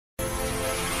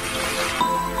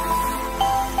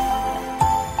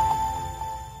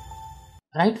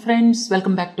Right friends,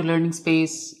 welcome back to Learning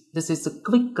Space. This is a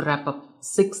quick wrap-up,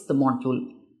 6th module.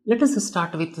 Let us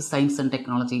start with science and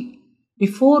technology.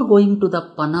 Before going to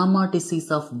the Panama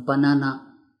disease of banana,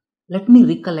 let me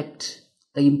recollect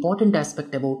the important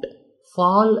aspect about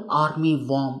fall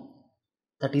armyworm.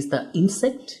 That is the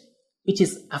insect which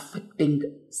is affecting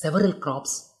several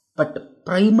crops, but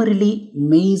primarily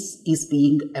maize is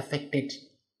being affected.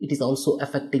 It is also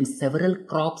affecting several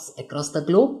crops across the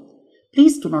globe.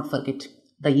 Please do not forget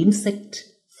the insect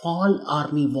fall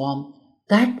armyworm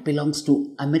that belongs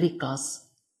to Americas,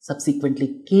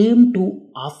 subsequently came to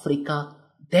Africa,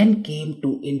 then came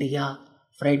to India.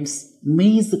 Friends,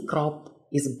 maize crop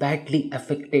is badly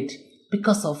affected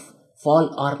because of fall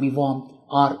armyworm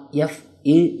or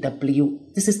FAW.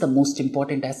 This is the most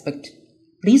important aspect.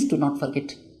 Please do not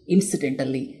forget,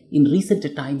 incidentally, in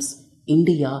recent times,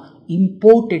 India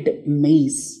imported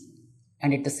maize.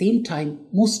 And at the same time,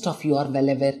 most of you are well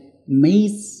aware,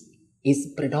 maize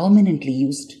is predominantly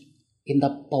used in the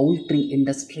poultry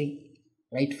industry.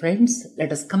 Right friends,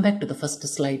 let us come back to the first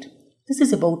slide. This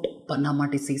is about Panama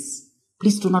disease.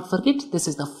 Please do not forget, this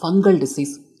is the fungal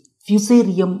disease,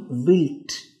 Fusarium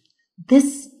wilt.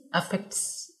 This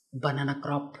affects banana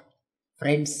crop.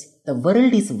 Friends, the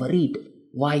world is worried.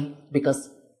 Why?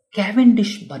 Because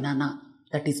Cavendish banana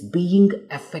that is being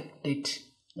affected.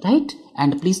 Right?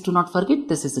 And please do not forget,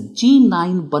 this is a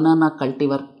G9 banana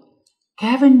cultivar.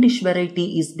 Cavendish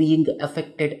variety is being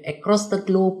affected across the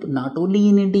globe, not only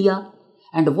in India.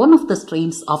 And one of the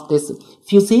strains of this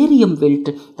Fusarium wilt,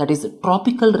 that is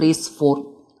tropical race 4,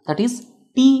 that is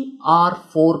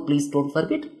TR4, please don't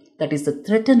forget, that is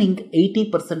threatening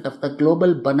 80% of the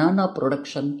global banana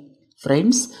production.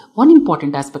 Friends, one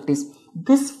important aspect is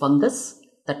this fungus,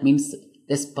 that means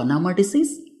this Panama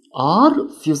disease or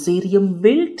Fusarium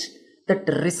wilt that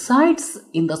resides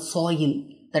in the soil.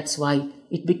 That's why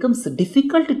it becomes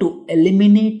difficult to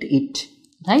eliminate it,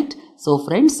 right? So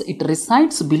friends, it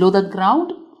resides below the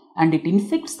ground and it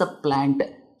infects the plant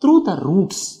through the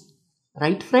roots,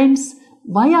 right friends?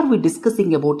 Why are we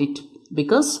discussing about it?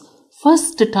 Because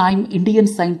first time Indian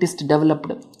scientists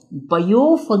developed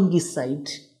biofungicide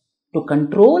to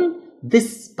control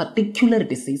this particular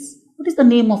disease. What is the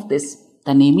name of this?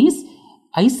 The name is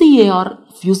IAS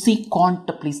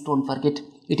Fusicont, please don't forget.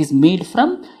 It is made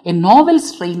from a novel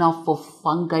strain of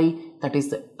fungi, that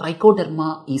is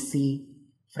Trichoderma EC.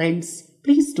 Friends,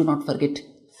 please do not forget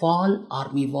fall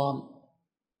armyworm.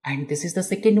 And this is the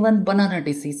second one, banana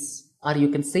disease, or you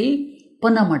can say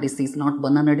Panama disease, not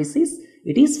banana disease.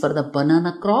 It is for the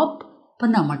banana crop,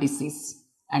 Panama disease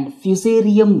and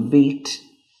Fusarium wilt.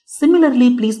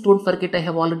 Similarly, please don't forget, I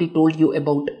have already told you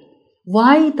about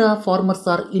why the farmers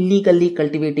are illegally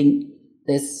cultivating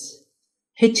this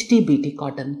HTBT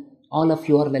cotton. All of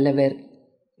you are well aware,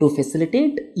 to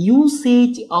facilitate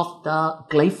usage of the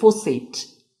glyphosate.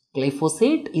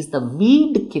 Glyphosate is the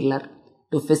weed killer.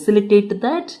 To facilitate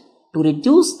that, to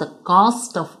reduce the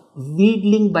cost of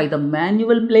weeding by the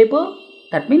manual labor,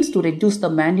 that means to reduce the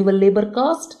manual labor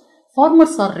cost,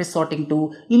 farmers are resorting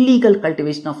to illegal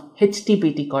cultivation of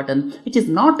HTBT cotton, which is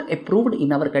not approved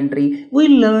in our country. We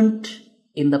learnt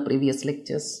in the previous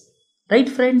lectures. Right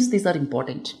friends, these are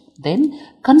important. Then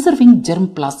conserving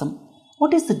germplasm.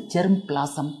 What is the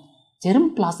germplasm?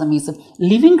 Germplasm is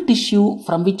living tissue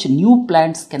from which new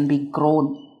plants can be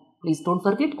grown. Please don't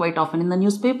forget, quite often in the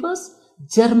newspapers,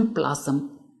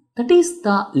 germplasm. That is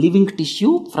the living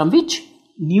tissue from which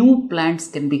new plants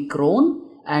can be grown.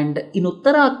 And in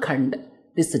Uttarakhand,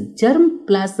 this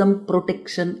germplasm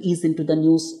protection is into the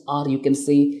news, or you can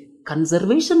say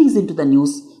conservation is into the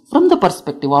news from the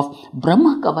perspective of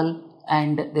Brahma Kaval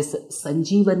and this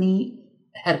Sanjeevani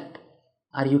herb,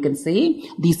 or you can say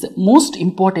these most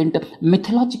important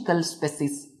mythological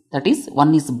species. That is,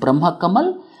 one is Brahma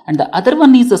Kamal and the other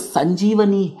one is a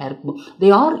Sanjeevani herb. They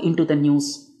are into the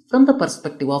news from the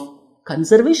perspective of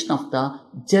conservation of the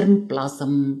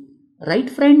germplasm. Right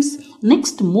friends,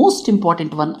 next most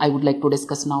important one I would like to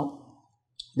discuss now.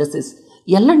 This is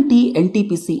L&T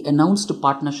NTPC announced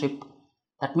partnership.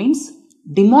 That means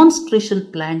demonstration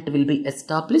plant will be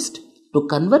established to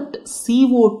convert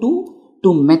CO2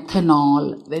 to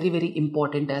methanol. Very, very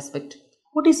important aspect.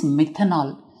 What is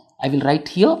methanol? I will write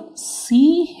here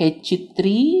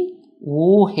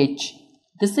CH3OH.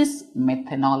 This is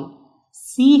methanol.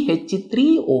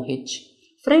 CH3OH.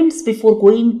 Friends, before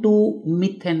going to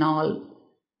methanol,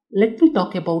 let me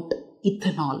talk about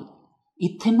ethanol.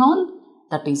 Ethanol,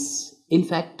 that is in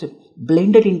fact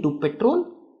blended into petrol,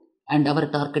 and our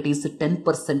target is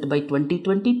 10% by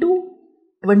 2022,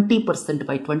 20%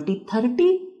 by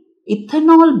 2030.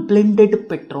 Ethanol blended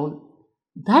petrol.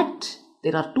 That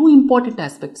there are two important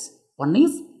aspects. One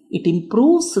is it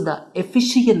improves the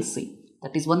efficiency.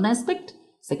 That is one aspect.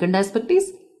 Second aspect is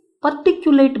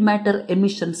particulate matter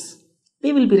emissions.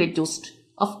 They will be reduced,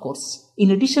 of course,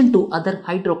 in addition to other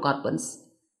hydrocarbons.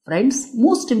 Friends,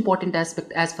 most important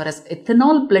aspect as far as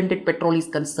ethanol blended petrol is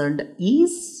concerned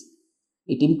is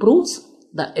it improves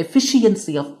the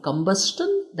efficiency of combustion.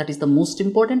 That is the most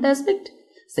important aspect.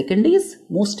 Second is,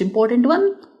 most important one,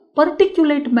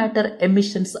 particulate matter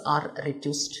emissions are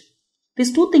reduced.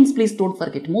 These two things please don't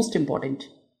forget, most important.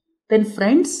 Then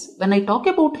friends, when I talk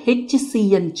about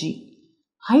HCNG,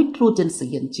 hydrogen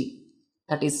CNG,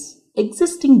 that is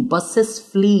existing buses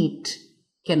fleet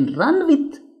can run with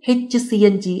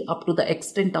HCNG up to the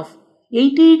extent of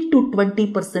 80 to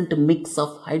 20% mix of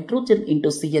hydrogen into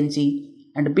CNG,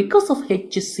 and because of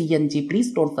HCNG,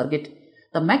 please don't forget,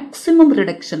 the maximum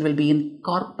reduction will be in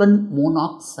carbon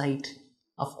monoxide.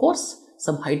 Of course,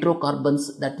 some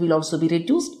hydrocarbons that will also be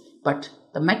reduced, but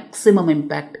the maximum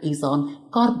impact is on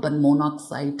carbon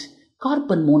monoxide.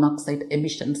 Carbon monoxide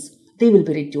emissions, they will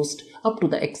be reduced up to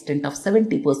the extent of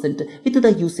 70% with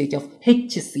the usage of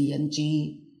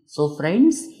HCNG. So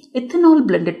friends, ethanol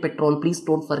blended petrol, please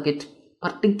don't forget,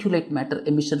 particulate matter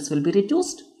emissions will be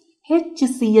reduced.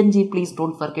 HCNG, please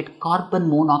don't forget, carbon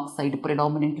monoxide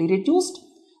predominantly reduced.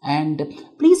 And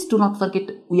please do not forget,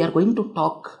 we are going to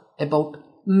talk about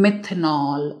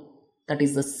methanol, that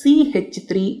is the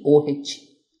CH3OH.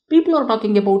 People are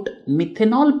talking about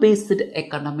methanol based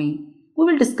economy. We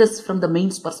will discuss from the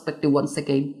mains perspective once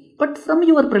again, but from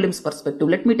your prelims perspective,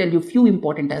 let me tell you few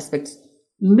important aspects.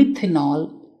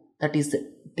 Methanol, that is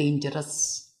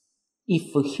dangerous.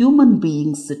 If human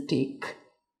beings take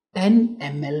 10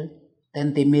 ml,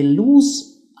 then they may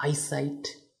lose eyesight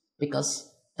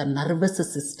because the nervous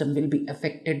system will be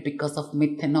affected because of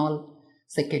methanol.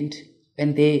 Second,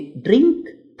 when they drink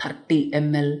 30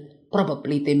 ml,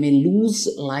 probably they may lose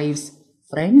lives.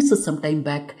 Friends, some time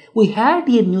back, we had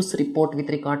a news report with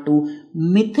regard to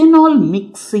methanol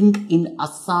mixing in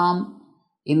Assam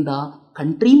in the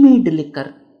country-made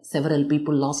liquor. Several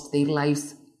people lost their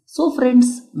lives. So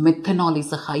friends, methanol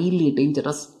is highly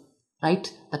dangerous,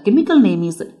 right? The chemical name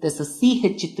is, there's a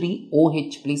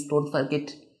CH3OH, please don't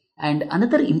forget. And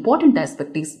another important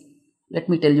aspect is, let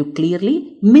me tell you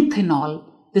clearly, methanol,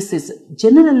 this is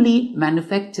generally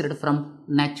manufactured from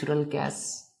natural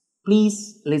gas.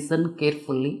 Please listen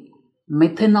carefully.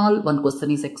 Methanol, one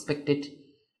question is expected.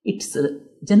 It's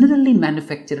generally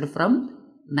manufactured from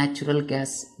natural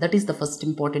gas. That is the first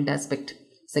important aspect.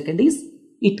 Second is,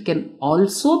 it can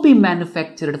also be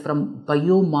manufactured from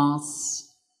biomass.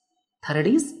 Third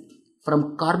is,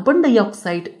 from carbon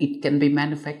dioxide it can be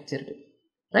manufactured.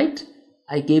 Right?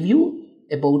 I gave you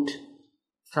about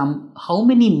from how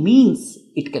many means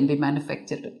it can be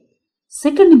manufactured.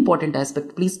 Second important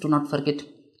aspect, please do not forget,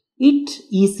 it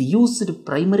is used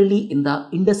primarily in the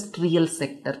industrial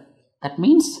sector. That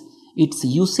means its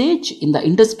usage in the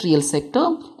industrial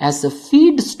sector as a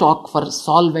feedstock for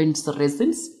solvents,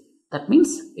 resins. That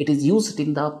means it is used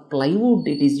in the plywood,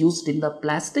 it is used in the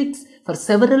plastics for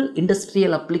several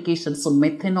industrial applications. So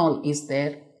methanol is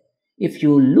there. If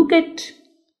you look at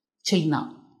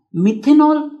China,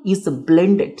 methanol is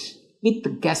blended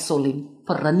with gasoline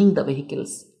for running the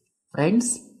vehicles.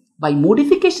 Friends, by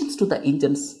modifications to the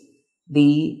engines,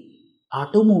 the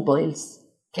automobiles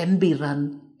can be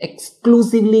run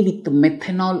exclusively with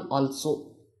methanol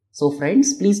also. So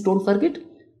friends, please don't forget,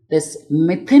 this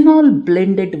methanol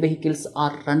blended vehicles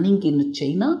are running in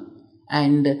China,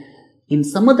 and in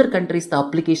some other countries the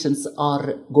applications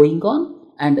are going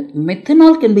on, and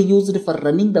methanol can be used for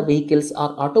running the vehicles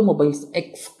or automobiles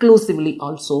exclusively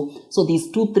also. So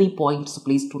these 2-3 points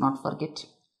please do not forget,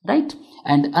 right?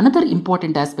 And another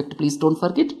important aspect, please don't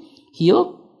forget, here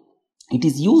it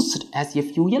is used as a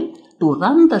fuel to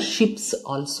run the ships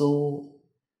also,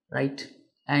 right?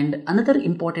 And another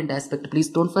important aspect, please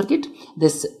don't forget,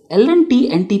 this L&T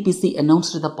NTPC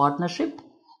announced the partnership.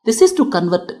 This is to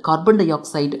convert carbon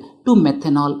dioxide to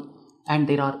methanol, and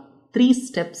there are 3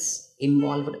 steps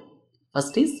involved.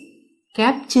 First is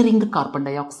capturing carbon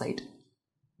dioxide.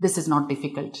 This is not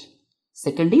difficult.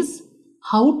 Second is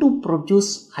how to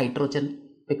produce hydrogen,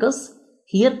 because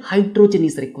here hydrogen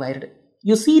is required.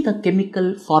 You see the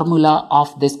chemical formula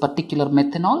of this particular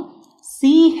methanol,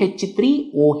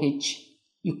 CH3OH.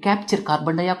 You capture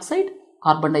carbon dioxide.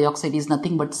 Carbon dioxide is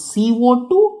nothing but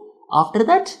CO2. After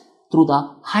that, through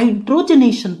the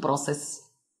hydrogenation process,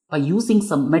 by using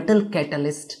some metal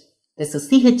catalyst, this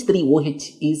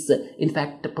CH3OH is in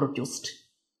fact produced.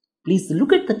 Please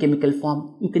look at the chemical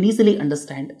form. You can easily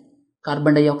understand.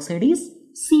 Carbon dioxide is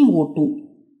CO2.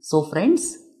 So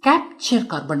friends, capture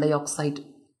carbon dioxide.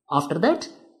 After that,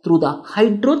 through the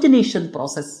hydrogenation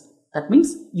process. That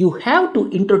means you have to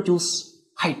introduce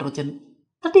hydrogen.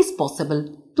 That is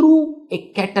possible through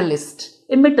a catalyst,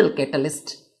 a metal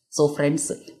catalyst. So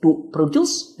friends, to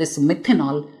produce this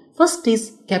methanol, first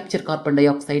is capture carbon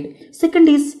dioxide. Second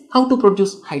is how to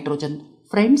produce hydrogen.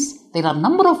 Friends, there are a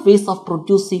number of ways of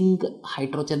producing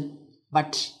hydrogen.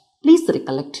 But please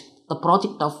recollect the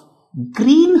project of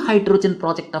Green Hydrogen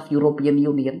Project of European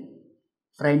Union.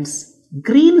 Friends,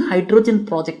 Green Hydrogen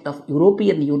Project of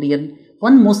European Union,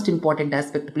 one most important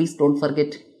aspect, please don't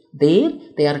forget. There,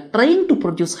 they are trying to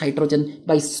produce hydrogen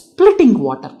by splitting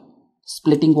water.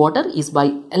 Splitting water is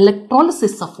by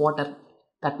electrolysis of water.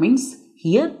 That means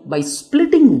here by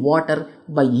splitting water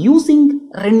by using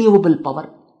renewable power.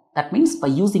 That means by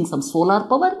using some solar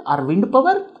power or wind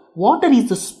power, water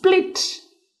is split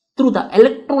through the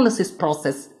electrolysis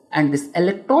process. And this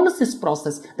electrolysis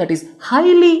process that is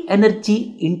highly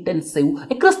energy intensive.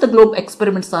 Across the globe,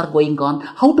 experiments are going on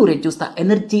how to reduce the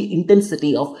energy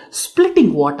intensity of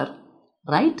splitting water.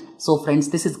 Right? So friends,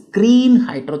 this is green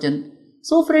hydrogen.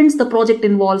 So friends, the project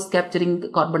involves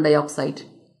capturing carbon dioxide.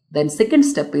 Then second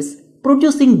step is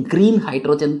producing green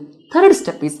hydrogen. Third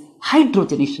step is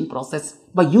hydrogenation process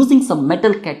by using some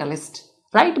metal catalyst.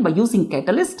 Right? By using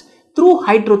catalyst through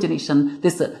hydrogenation,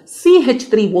 this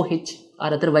CH3OH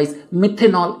or otherwise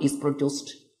methanol is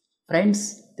produced.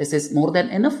 Friends, this is more than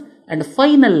enough. And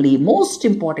finally, most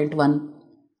important one,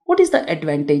 what is the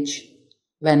advantage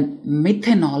when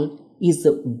methanol is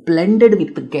blended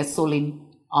with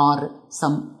gasoline or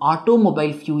some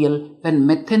automobile fuel? When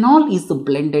methanol is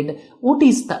blended, what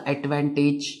is the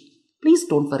advantage? Please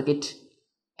don't forget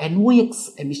NOx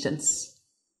emissions,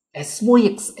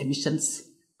 SOx emissions,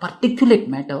 particulate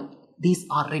matter, these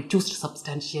are reduced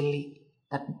substantially.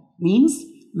 That means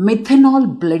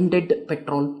methanol blended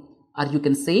petrol, or you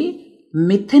can say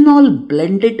methanol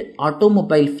blended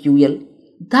automobile fuel,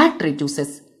 that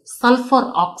reduces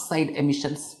sulfur oxide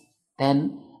emissions,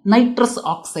 then nitrous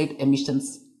oxide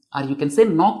emissions, or you can say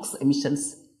NOx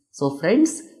emissions. So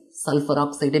friends, sulfur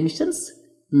oxide emissions,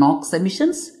 NOx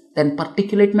emissions, then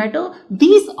particulate matter,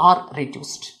 these are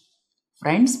reduced.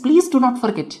 Friends, please do not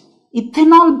forget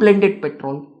ethanol blended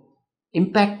petrol,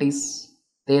 impact is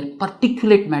their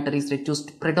particulate matter is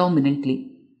reduced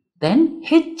predominantly. Then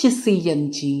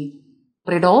HCNG,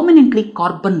 predominantly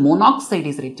carbon monoxide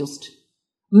is reduced.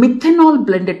 Methanol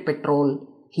blended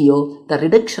petrol, here the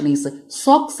reduction is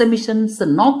SOx emissions,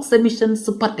 NOx emissions,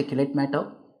 particulate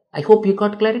matter. I hope you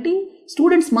got clarity.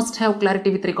 Students must have clarity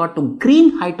with regard to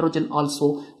green hydrogen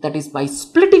also, that is by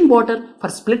splitting water. For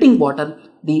splitting water,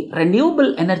 the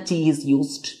renewable energy is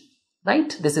used.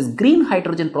 Right? This is Green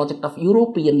Hydrogen Project of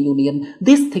European Union.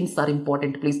 These things are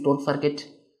important. Please don't forget.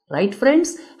 Right,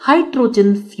 friends?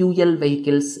 Hydrogen fuel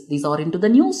vehicles. These are into the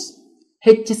news.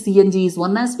 HCNG is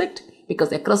one aspect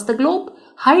because across the globe,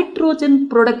 hydrogen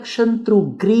production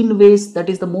through green waste, that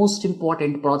is the most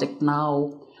important project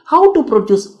now. How to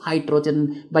produce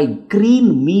hydrogen by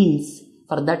green means.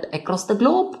 For that, across the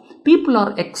globe, people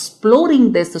are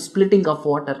exploring this splitting of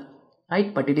water.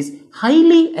 Right? But it is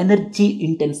highly energy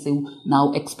intensive.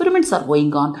 Now experiments are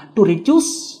going on to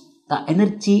reduce the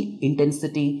energy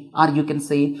intensity, or you can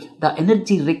say the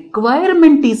energy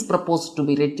requirement is proposed to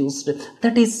be reduced.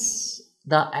 That is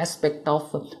the aspect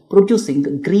of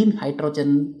producing green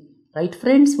hydrogen. Right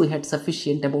friends, we had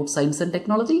sufficient about science and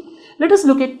technology. Let us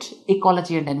look at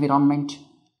ecology and environment.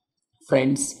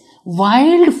 Friends,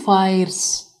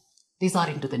 wildfires, these are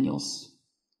into the news.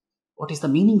 What is the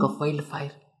meaning of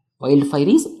wildfire? Wildfire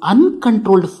is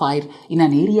uncontrolled fire in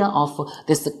an area of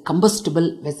this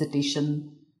combustible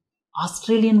vegetation.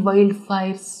 Australian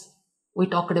wildfires, we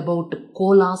talked about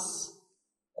koalas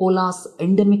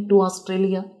endemic to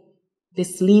Australia. They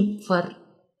sleep for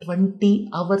 20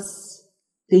 hours.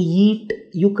 They eat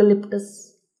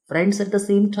eucalyptus. Friends, at the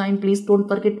same time, please don't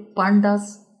forget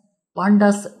pandas.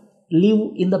 Pandas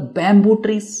live in the bamboo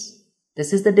trees.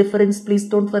 This is the difference, please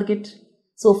don't forget.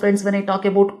 So friends, when I talk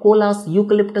about koalas,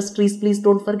 eucalyptus trees, please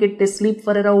don't forget they sleep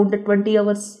for around 20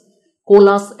 hours.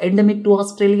 Koalas endemic to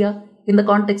Australia. In the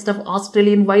context of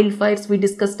Australian wildfires, we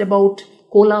discussed about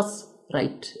koalas.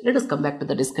 Right. Let us come back to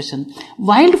the discussion.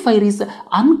 Wildfire is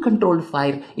uncontrolled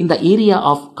fire in the area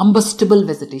of combustible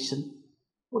vegetation.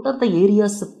 What are the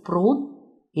areas prone?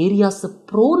 Areas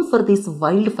prone for these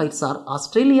wildfires are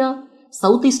Australia,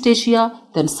 Southeast Asia,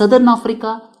 then Southern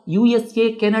Africa,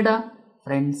 USA, Canada.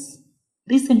 Friends,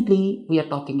 recently we are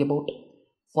talking about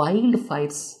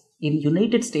wildfires in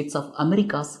United States of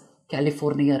America's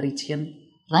California region.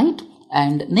 Right?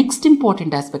 And next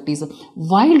important aspect is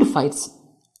wildfires.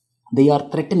 They are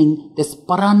threatening this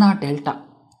Parana Delta.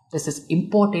 This is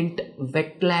important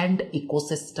wetland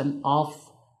ecosystem of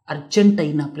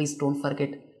Argentina. Please don't forget.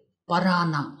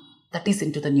 Parana, that is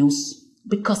into the news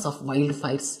because of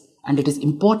wildfires. And it is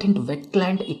important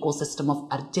wetland ecosystem of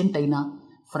Argentina.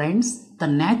 Friends, the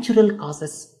natural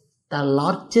causes, the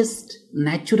largest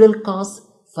natural cause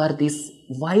for this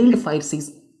wildfires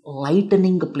is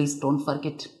lightning. Please don't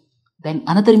forget. Then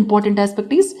another important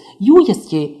aspect is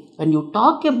USA. When you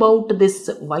talk about this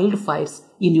wildfires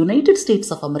in United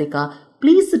States of America,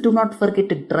 please do not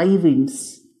forget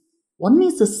drive-ins. One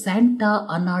is the Santa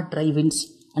Ana drive-ins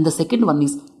and the second one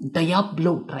is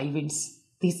Diablo drive-ins.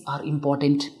 These are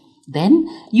important. Then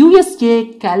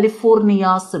USA,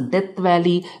 California's Death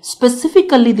Valley,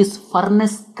 specifically this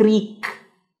Furnace Creek.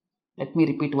 Let me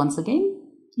repeat once again.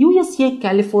 USA,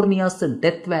 California's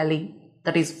Death Valley,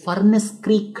 that is Furnace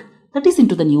Creek, that is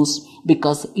into the news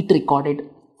because it recorded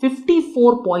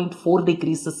 54.4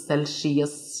 degrees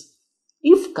Celsius.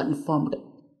 If confirmed,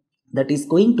 that is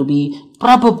going to be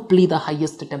probably the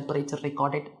highest temperature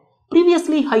recorded.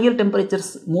 Previously, higher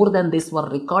temperatures more than this were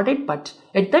recorded, but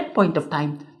at that point of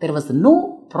time, there was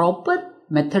no proper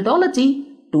methodology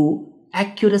to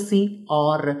accuracy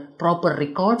or proper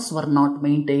records were not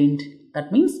maintained.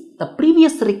 That means the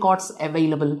previous records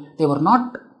available, they were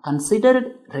not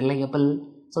considered reliable.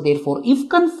 So therefore, if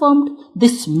confirmed,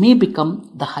 this may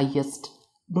become the highest.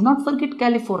 Do not forget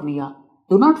California.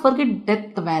 Do not forget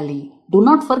Death Valley. Do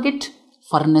not forget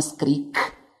Furnace Creek.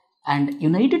 And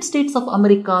United States of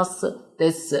America's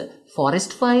this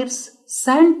forest fires,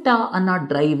 Santa Ana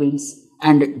drive-ins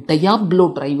and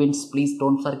Diablo drive-ins, please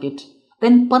don't forget.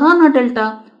 Then Parana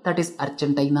Delta, that is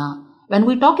Argentina. When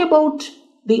we talk about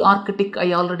the Arctic,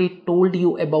 I already told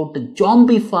you about the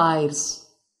zombie fires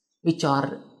which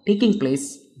are taking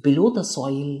place below the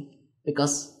soil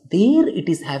because there it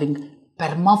is having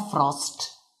permafrost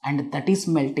and that is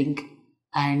melting,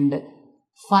 and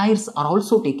fires are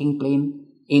also taking place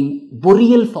in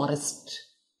boreal forest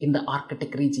in the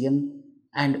Arctic region,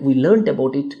 and we learned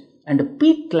about it. And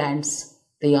peatlands,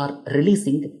 they are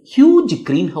releasing huge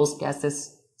greenhouse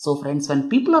gases. So friends, when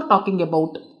people are talking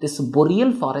about this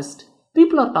boreal forest,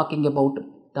 people are talking about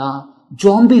the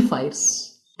zombie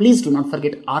fires. Please do not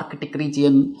forget Arctic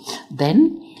region.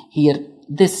 Then here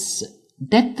this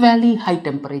Death Valley high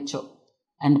temperature,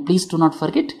 and please do not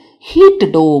forget heat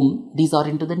dome. These are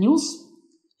into the news.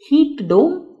 Heat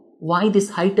dome. Why this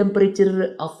high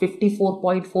temperature of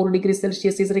 54.4 degrees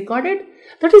Celsius is recorded?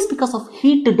 That is because of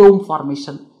heat dome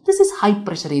formation. This is high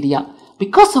pressure area.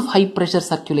 Because of high pressure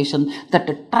circulation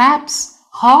that traps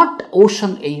hot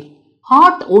ocean air.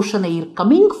 Hot ocean air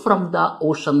coming from the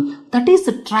ocean, that is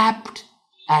trapped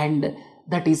and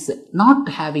that is not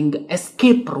having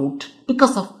escape route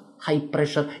because of high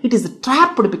pressure. It is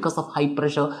trapped because of high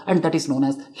pressure, and that is known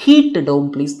as heat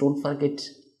dome. Please don't forget.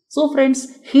 So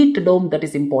friends, heat dome, that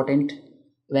is important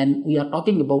when we are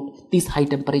talking about these high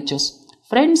temperatures.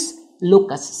 Friends,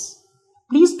 locusts.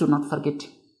 Please do not forget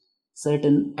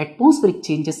certain atmospheric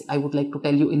changes I would like to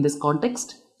tell you in this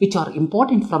context, which are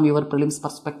important from your prelims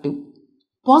perspective.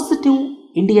 Positive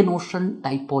Indian Ocean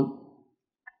dipole.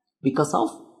 Because of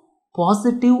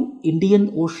positive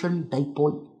Indian Ocean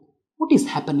dipole, what is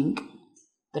happening?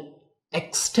 The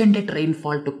extended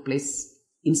rainfall took place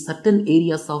in certain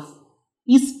areas of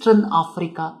Eastern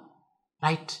Africa,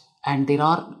 right? And there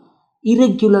are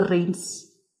irregular rains,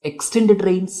 extended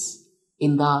rains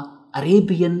in the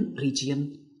Arabian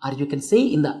region, or you can say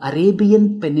in the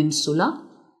Arabian Peninsula,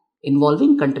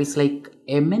 involving countries like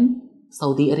Yemen,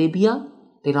 Saudi Arabia.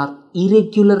 There are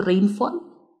irregular rainfall,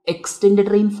 extended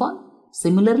rainfall.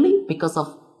 Similarly, because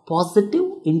of positive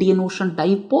Indian Ocean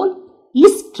dipole,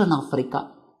 Eastern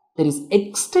Africa, there is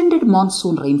extended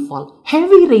monsoon rainfall,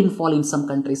 heavy rainfall in some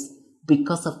countries.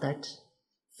 Because of that,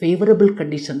 favorable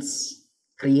conditions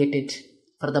created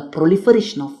for the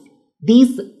proliferation of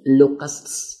these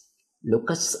locusts.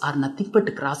 Locusts are nothing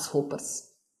but grasshoppers.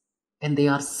 When they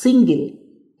are single,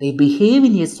 they behave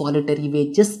in a solitary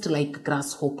way just like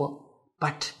grasshopper.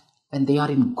 But when they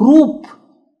are in group,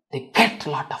 they get a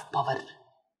lot of power,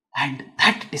 and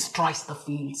that destroys the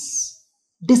fields.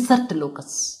 Desert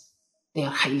locusts, they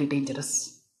are highly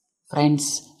dangerous.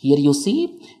 Friends, here you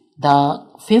see the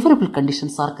favorable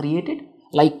conditions are created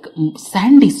like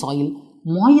sandy soil,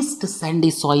 moist sandy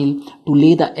soil to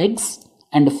lay the eggs,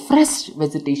 and fresh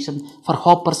vegetation for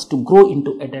hoppers to grow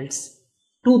into adults.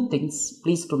 Two things,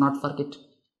 please do not forget.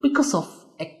 Because of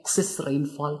excess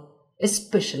rainfall,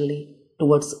 especially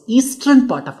towards eastern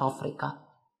part of Africa,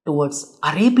 towards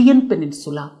Arabian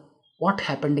Peninsula, what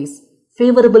happened is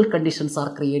favorable conditions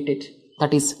are created.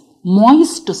 That is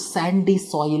moist sandy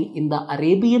soil in the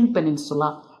Arabian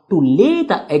Peninsula to lay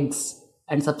the eggs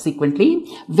and subsequently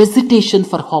vegetation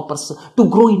for hoppers to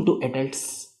grow into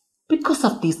adults. Because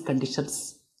of these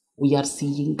conditions, we are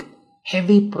seeing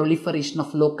heavy proliferation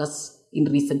of locusts in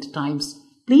recent times.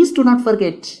 Please do not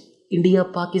forget India,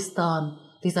 Pakistan,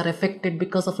 these are affected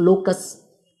because of locusts,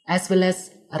 as well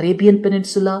as Arabian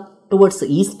Peninsula towards the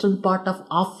eastern part of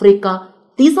Africa.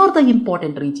 These are the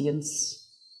important regions.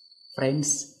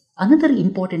 Friends, another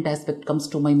important aspect comes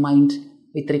to my mind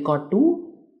with regard to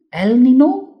El Nino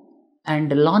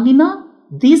and La Nina.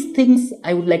 These things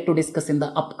I would like to discuss in the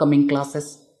upcoming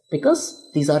classes because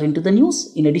these are into the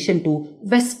news in addition to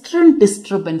western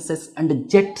disturbances and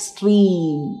jet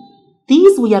stream.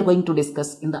 These we are going to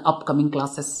discuss in the upcoming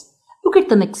classes. Look at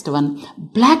the next one,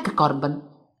 black carbon.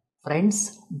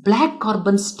 Friends, black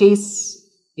carbon stays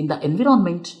in the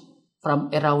environment from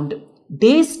around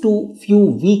days to few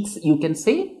weeks, you can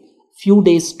say, few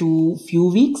days to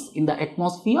few weeks in the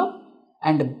atmosphere,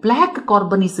 and black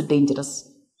carbon is dangerous.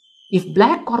 If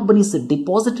black carbon is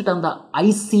deposited on the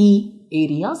icy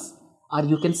areas, or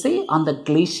you can say on the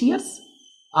glaciers,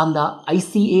 on the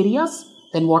icy areas,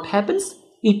 then what happens?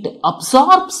 It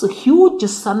absorbs huge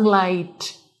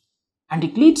sunlight and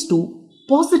it leads to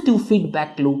positive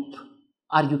feedback loop,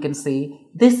 or you can say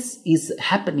this is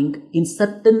happening in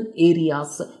certain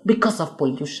areas because of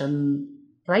pollution,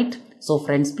 right? So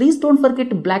friends, please don't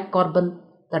forget black carbon,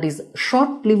 that is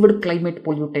short-lived climate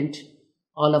pollutant.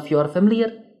 All of you are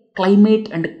familiar. Climate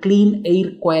and Clean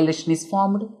Air Coalition is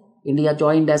formed. India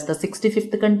joined as the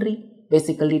 65th country,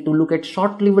 basically to look at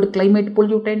short-lived climate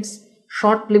pollutants.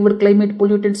 Short-lived climate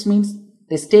pollutants means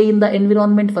they stay in the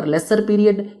environment for lesser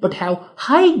period but have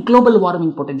high global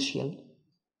warming potential,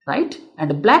 right?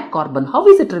 And black carbon, how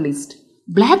is it released?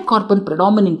 Black carbon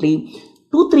predominantly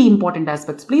 2-3 important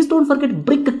aspects. Please don't forget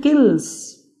brick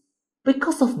kilns.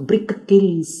 Because of brick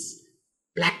kilns,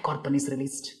 black carbon is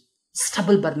released.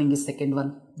 Stubble burning is second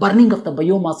one. Burning of the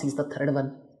biomass is the third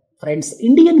one. Friends,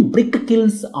 Indian brick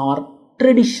kilns are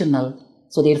traditional.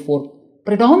 So therefore,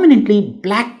 predominantly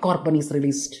black carbon is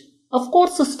released. Of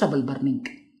course, stubble burning,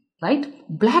 right?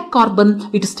 Black carbon,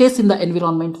 it stays in the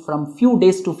environment from few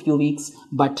days to few weeks,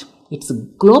 but its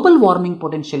global warming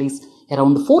potential is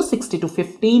around 460 to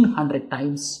 1500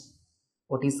 times.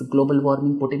 What is the global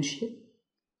warming potential?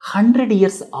 100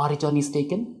 years origin is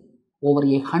taken. Over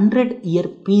a 100-year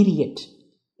period,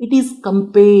 it is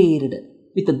compared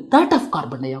with that of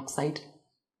carbon dioxide.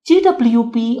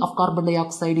 GWP of carbon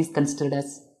dioxide is considered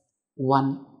as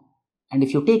 1. And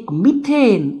if you take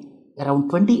methane, around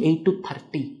 28 to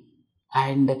 30.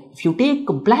 And if you take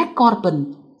black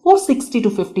carbon, 460 to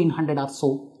 1500 or so.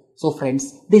 So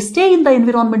friends, they stay in the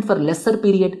environment for lesser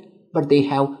period, but they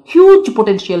have huge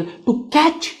potential to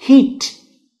catch heat.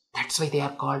 That's why they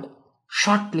are called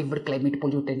short-lived climate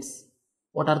pollutants.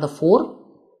 What are the 4?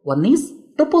 One is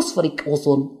tropospheric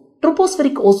ozone.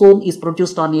 Tropospheric ozone is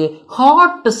produced on a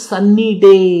hot sunny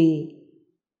day,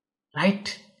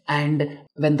 right? And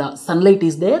when the sunlight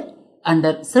is there,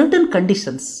 under certain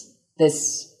conditions,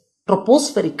 this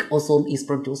tropospheric ozone is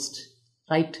produced,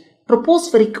 right?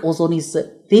 Tropospheric ozone is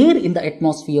there in the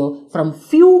atmosphere from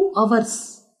few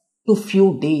hours to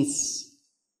few days.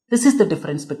 This is the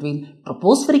difference between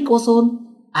tropospheric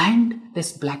ozone and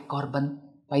this black carbon.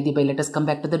 By the way, let us come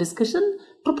back to the discussion.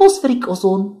 Tropospheric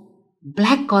ozone,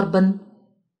 black carbon,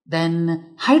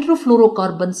 then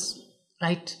hydrofluorocarbons,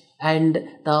 right? And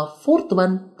the fourth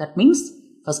one, that means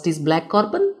first is black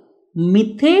carbon,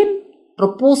 methane,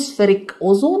 tropospheric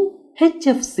ozone,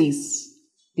 HFCs.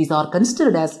 These are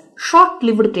considered as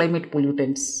short-lived climate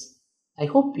pollutants. I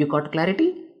hope you got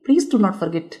clarity. Please do not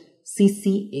forget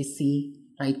CCAC,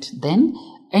 right? Then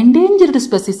endangered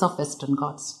species of Western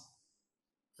Ghats.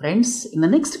 Friends, in the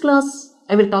next class,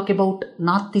 I will talk about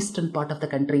northeastern part of the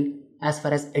country as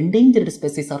far as endangered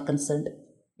species are concerned.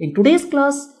 In today's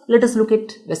class, let us look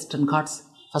at Western Ghats.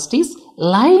 First is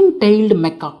lion-tailed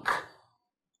macaque.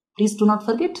 Please do not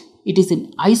forget, it is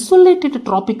in isolated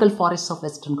tropical forests of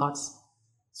Western Ghats.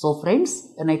 So friends,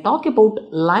 when I talk about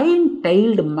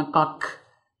lion-tailed macaque,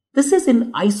 this is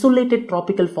in isolated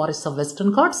tropical forests of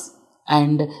Western Ghats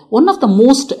and one of the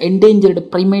most endangered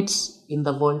primates in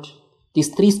the world.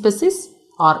 These 3 species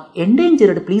are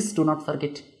endangered, please do not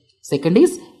forget. Second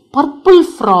is purple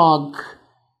frog,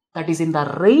 that is in the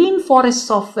rainforests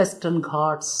of Western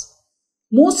Ghats.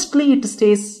 Mostly it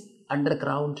stays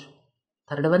underground.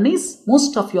 Third one is,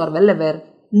 most of you are well aware,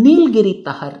 Nilgiri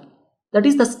tahar, that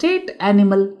is the state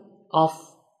animal of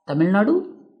Tamil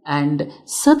Nadu and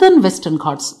southern Western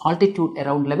Ghats, altitude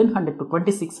around 1100 to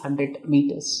 2600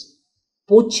 meters.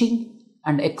 Poaching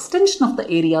and extension of the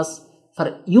areas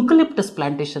for eucalyptus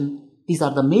plantation, these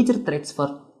are the major threats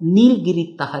for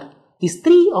Nilgiri tahar. These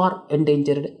three are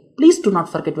endangered. Please do not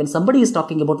forget when somebody is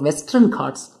talking about Western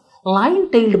Ghats,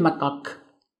 lion-tailed macaque,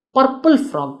 purple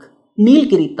frog,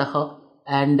 Nilgiri taha,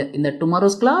 and in the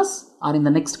tomorrow's class or in the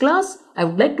next class, I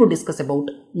would like to discuss about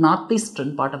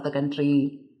northeastern part of the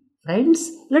country.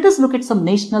 Friends, let us look at some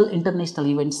national, international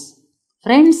events.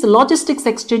 Friends, Logistics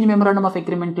Exchange Memorandum of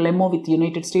Agreement LEMO with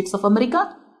United States of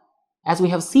America. As we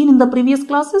have seen in the previous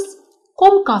classes,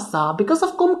 Comcasa, because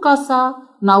of Comcasa,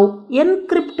 now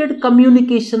encrypted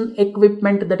communication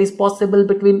equipment that is possible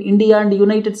between India and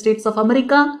United States of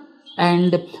America,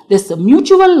 and this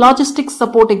Mutual Logistics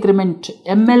Support Agreement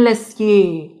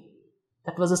MLSA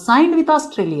that was signed with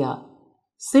Australia.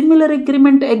 Similar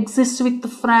agreement exists with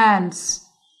France,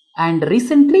 and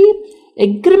recently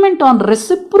agreement on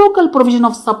reciprocal provision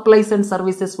of supplies and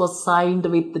services was signed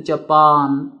with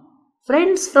Japan.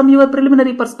 Friends, from your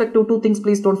preliminary perspective, two things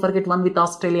please don't forget, one with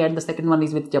Australia and the second one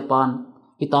is with Japan.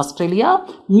 With Australia,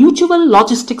 Mutual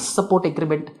Logistics Support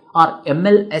Agreement or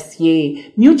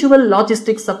MLSA, Mutual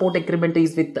Logistics Support Agreement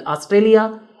is with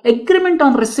Australia. Agreement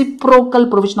on reciprocal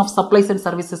provision of supplies and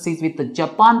services is with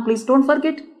Japan, please don't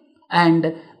forget.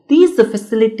 And these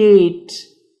facilitate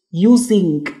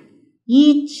using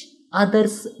each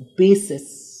other's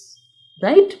bases,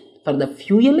 right? For the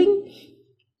fueling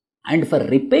and for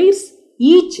repairs,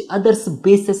 each other's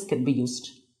bases can be used.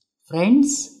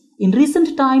 Friends, in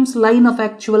recent times, line of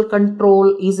actual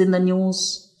control is in the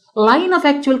news. Line of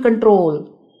actual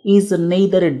control is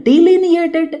neither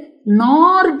delineated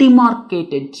nor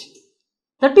demarcated.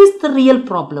 That is the real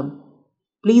problem.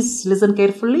 Please listen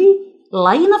carefully.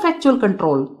 Line of actual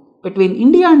control between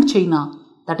India and China,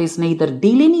 that is neither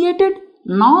delineated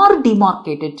nor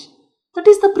demarcated. That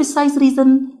is the precise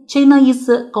reason China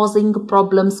is causing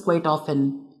problems quite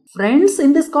often. Friends,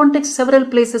 in this context, several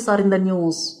places are in the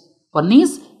news. One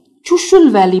is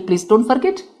Chushul Valley, please don't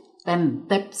forget. Then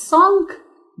Tepsang,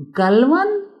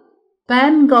 Galwan,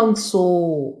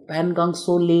 Pangongso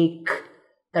Lake,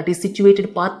 that is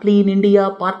situated partly in India,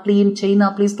 partly in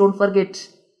China, please don't forget.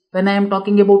 When I am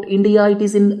talking about India, it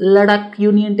is in Ladakh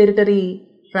Union Territory,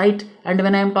 right? And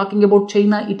when I am talking about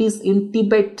China, it is in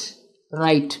Tibet,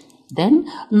 right? Then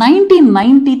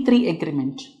 1993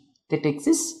 agreement that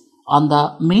exists on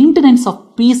the maintenance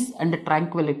of peace and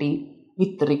tranquility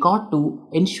with regard to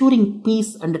ensuring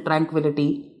peace and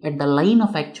tranquility at the line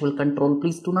of actual control.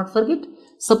 Please do not forget.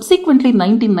 Subsequently,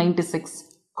 1996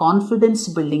 confidence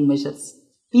building measures.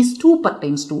 These two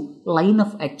pertains to line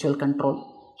of actual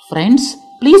control. Friends,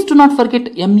 please do not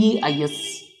forget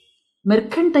MEIS,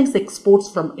 Mercantile Exports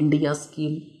from India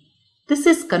scheme. This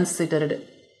is considered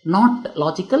not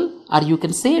logical, or you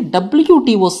can say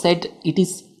WTO said it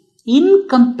is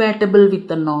incompatible with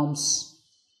the norms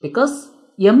because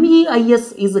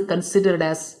MEIS is considered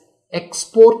as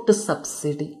export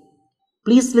subsidy.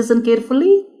 Please listen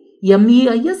carefully.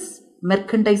 MEIS,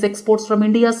 Mercantile Exports from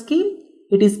India scheme,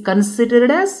 it is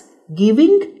considered as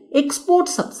giving export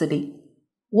subsidy.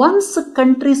 Once a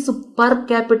country's per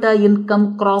capita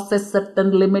income crosses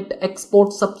certain limit,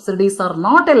 export subsidies are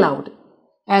not allowed.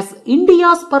 As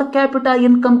India's per capita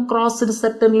income crossed a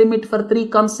certain limit for 3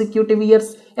 consecutive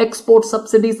years, export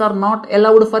subsidies are not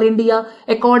allowed for India.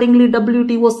 Accordingly,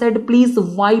 WTO said, please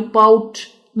wipe out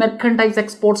Mercantile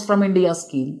Exports from India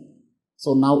scheme.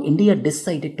 So now India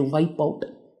decided to wipe out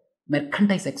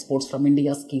Mercantile Exports from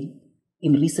India scheme.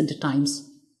 In recent times,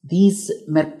 these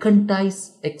Mercantile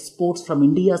Exports from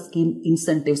India scheme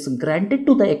incentives granted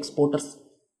to the exporters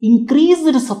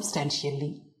increased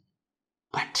substantially.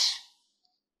 But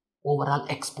overall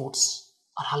exports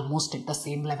are almost at the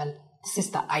same level. This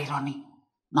is the irony.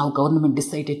 Now government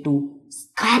decided to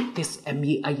scrap this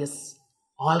MEIS.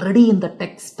 Already in the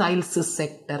textiles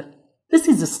sector, this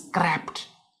is scrapped.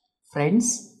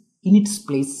 Friends, in its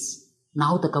place,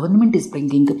 now the government is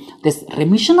bringing this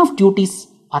remission of duties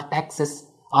or taxes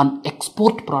on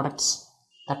export products.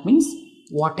 That means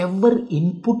whatever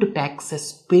input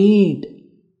taxes paid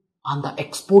on the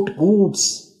export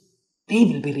goods, they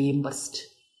will be reimbursed.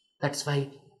 That's why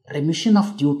remission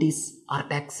of duties or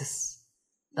taxes,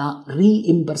 the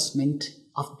reimbursement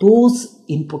of those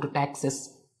input taxes,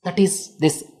 that is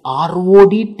this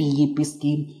ROD-TEP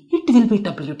scheme, it will be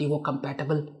WTO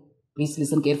compatible. Please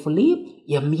listen carefully.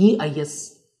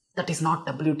 MEIS, that is not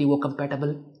WTO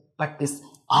compatible, but this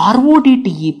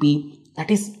ROD-TEP, that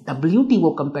is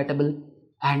WTO compatible,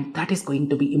 and that is going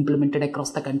to be implemented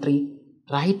across the country,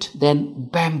 right? Then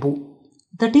bamboo,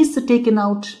 that is taken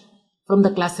out from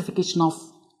the classification of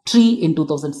tree in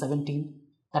 2017.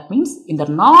 That means in the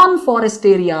non-forest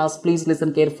areas, please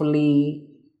listen carefully,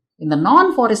 in the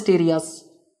non-forest areas,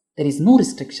 there is no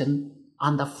restriction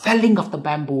on the felling of the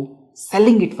bamboo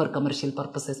selling it for commercial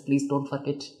purposes. Please don't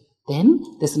forget. Then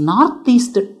this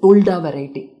northeast Tulda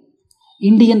variety,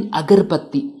 Indian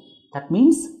agarbatti. That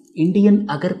means Indian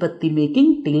agarbatti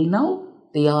making till now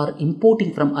they are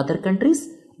importing from other countries.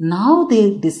 Now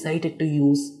they decided to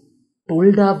use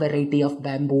Tulda variety of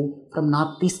bamboo from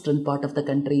northeastern part of the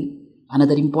country.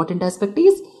 Another important aspect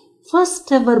is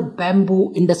first ever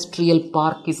bamboo industrial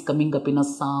park is coming up in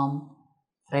Assam.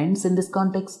 Friends, in this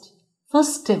context,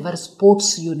 first ever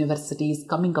sports university is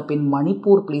coming up in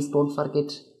Manipur. Please don't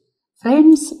forget.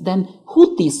 Friends, then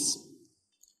Houthis,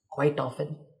 quite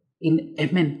often in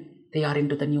Yemen, they are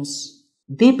into the news.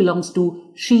 They belongs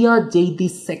to Shia Jaidi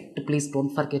sect. Please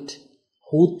don't forget.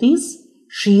 Houthis,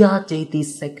 Shia Jaidi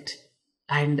sect.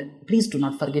 And please do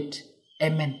not forget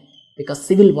Yemen, because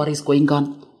civil war is going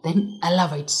on. Then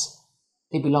Alawites,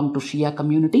 they belong to Shia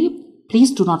community.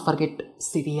 Please do not forget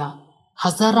Syria.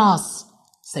 Hazaras,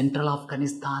 central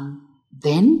Afghanistan.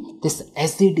 Then this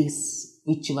Yazidis,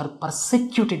 which were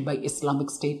persecuted by Islamic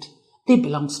State, they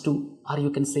belongs to, or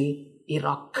you can say,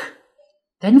 Iraq.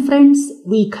 Then friends,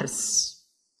 Uyghurs,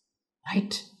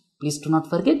 right? Please do not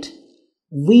forget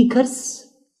Uyghurs.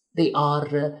 They are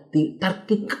the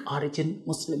Turkic origin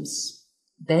Muslims.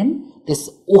 Then this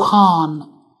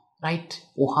Wuhan, right?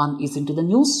 Wuhan is into the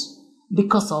news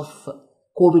because of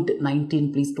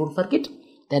COVID-19. Please don't forget.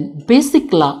 Then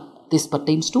basic law, this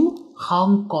pertains to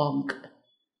Hong Kong.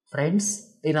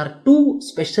 Friends, there are two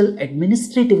special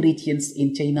administrative regions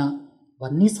in China.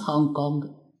 One is Hong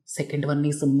Kong. Second one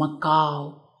is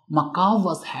Macau. Macau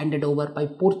was handed over by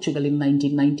Portugal in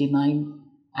 1999.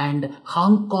 And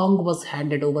Hong Kong was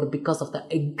handed over because of the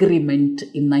agreement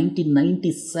in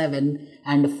 1997,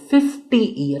 and 50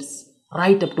 years,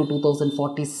 right up to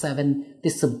 2047,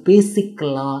 this basic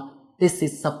law, this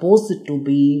is supposed to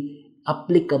be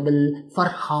applicable for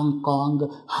Hong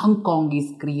Kong. Hong Kong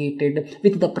is created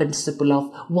with the principle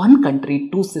of one country,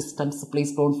 two systems.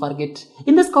 Please don't forget.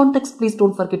 In this context, please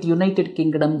don't forget United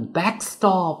Kingdom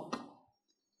backstop.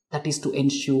 That is to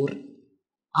ensure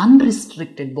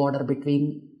unrestricted border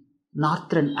between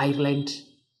Northern Ireland,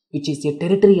 which is a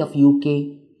territory of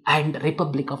UK, and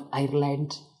Republic of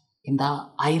Ireland in the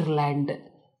Ireland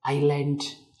island,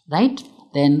 right?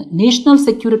 Then national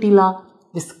security law,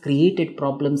 this created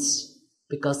problems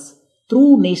because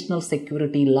through national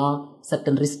security law,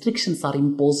 certain restrictions are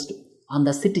imposed on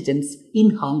the citizens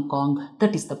in Hong Kong.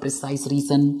 That is the precise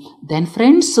reason. Then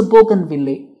friends,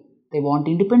 Bougainville, they want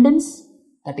independence.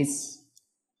 That is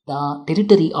the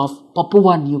territory of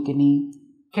Papua New Guinea.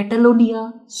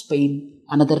 Catalonia, Spain.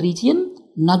 Another region,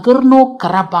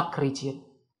 Nagorno-Karabakh region.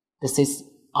 This is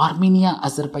Armenia,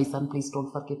 Azerbaijan. Please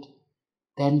don't forget.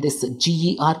 Then this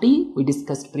GERD, we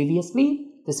discussed previously.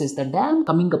 This is the dam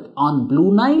coming up on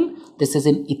Blue Nile. This is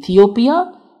in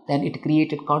Ethiopia. Then it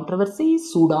created controversy.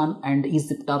 Sudan and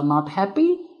Egypt are not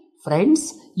happy.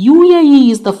 Friends,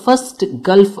 UAE is the first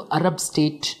Gulf Arab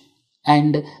state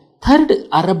and third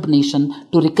Arab nation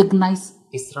to recognize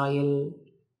Israel.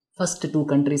 First two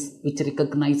countries which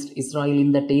recognized Israel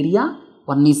in that area.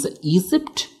 One is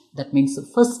Egypt. That means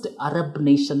first Arab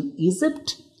nation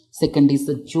Egypt. Second is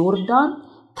Jordan.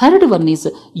 Third one is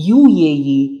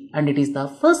UAE, and it is the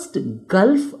first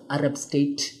Gulf Arab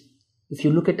state. If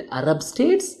you look at Arab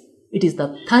states, it is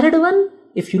the third one.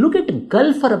 If you look at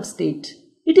Gulf Arab state,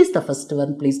 it is the first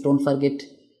one. Please don't forget.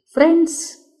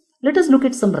 Friends, let us look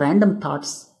at some random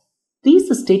thoughts. These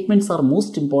statements are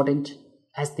most important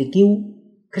as they give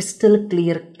crystal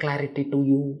clear clarity to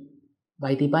you.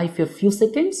 By for a few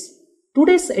seconds,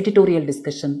 today's editorial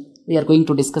discussion, we are going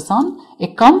to discuss on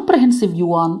a comprehensive view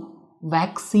on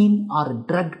vaccine or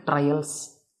drug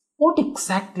trials. What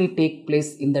exactly take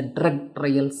place in the drug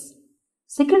trials?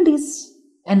 Second is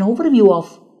an overview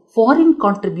of Foreign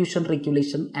Contribution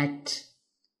Regulation Act.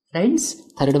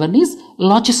 Friends, third one is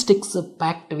logistics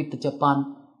pact with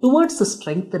Japan towards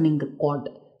strengthening the Quad.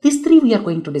 These three we are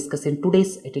going to discuss in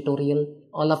today's editorial.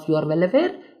 All of you are well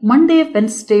aware. Monday,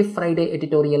 Wednesday, Friday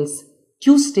editorials.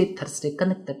 Tuesday, Thursday,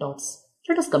 connect the dots.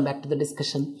 Let us come back to the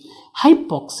discussion.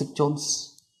 Hypoxic zones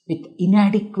with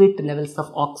inadequate levels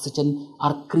of oxygen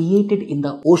are created in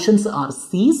the oceans or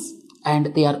seas,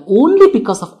 and they are only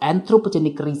because of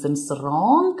anthropogenic reasons.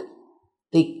 Wrong.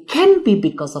 They can be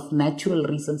because of natural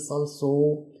reasons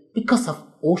also, because of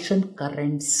ocean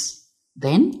currents.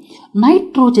 Then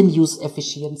nitrogen use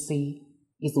efficiency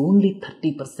is only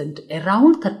 30%,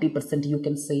 around 30% you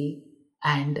can say,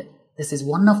 and this is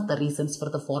one of the reasons for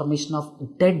the formation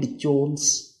of dead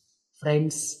zones.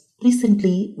 Friends,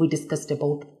 recently we discussed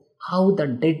about how the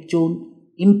dead zone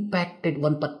impacted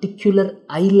one particular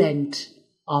island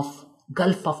of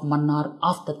Gulf of Mannar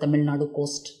off the Tamil Nadu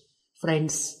coast.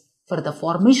 Friends, for the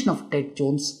formation of dead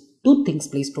zones, two things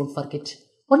please don't forget.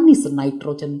 One is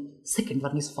nitrogen, second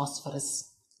one is phosphorus.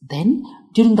 Then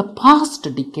during the past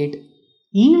decade,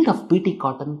 yield of BT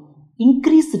cotton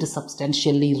increased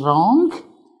substantially. Wrong,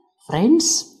 friends.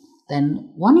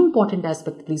 Then one important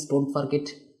aspect please don't forget,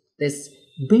 this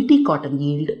BT cotton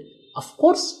yield. Of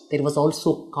course, there was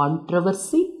also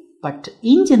controversy, but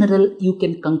in general you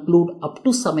can conclude up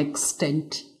to some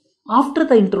extent. After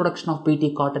the introduction of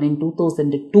BT cotton in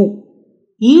 2002,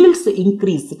 yields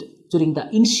increased during the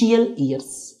initial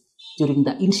years. During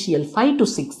the initial 5 to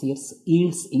 6 years,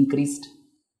 yields increased,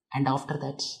 and after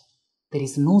that, there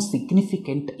is no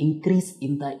significant increase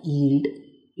in the yield.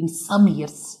 In some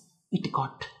years, it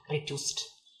got reduced.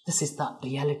 This is the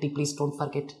reality, please don't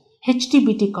forget.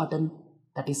 HTBT cotton,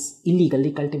 that is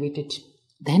illegally cultivated.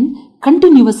 Then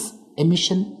continuous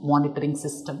emission monitoring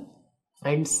system.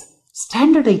 Friends,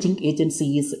 standardizing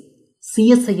agency is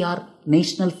CSIR,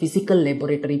 National Physical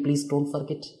Laboratory, please don't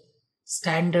forget.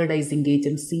 Standardizing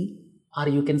agency, or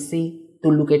you can say, to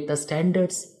look at the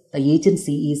standards, the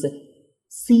agency is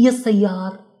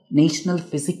CSIR, National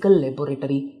Physical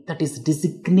Laboratory, that is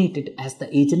designated as the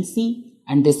agency,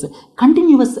 and this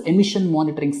continuous emission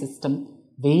monitoring system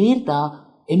where the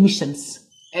emissions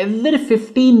every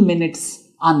 15 minutes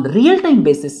on real-time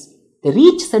basis, they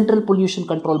reach Central Pollution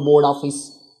Control Board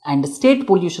office and state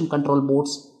pollution control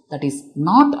boards. That is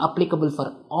not applicable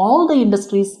for all the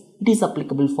industries, it is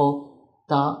applicable for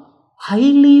the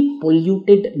highly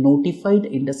polluted notified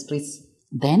industries.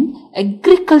 Then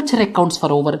agriculture accounts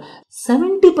for over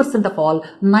 70% of all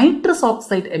nitrous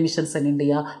oxide emissions in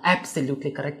India.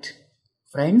 Absolutely correct.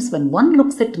 Friends, when one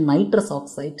looks at nitrous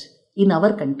oxide in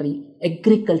our country,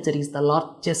 agriculture is the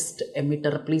largest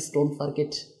emitter. Please don't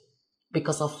forget,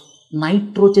 because of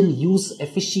nitrogen use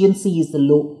efficiency is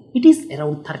low. It is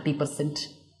around 30%.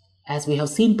 As we have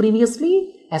seen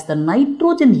previously, as the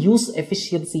nitrogen use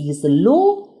efficiency is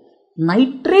low,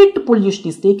 nitrate pollution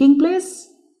is taking place,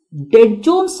 dead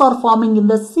zones are forming in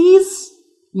the seas,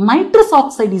 nitrous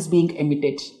oxide is being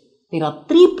emitted. There are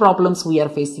three problems we are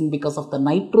facing because of the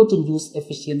nitrogen use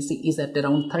efficiency is at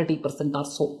around 30% or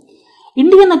so.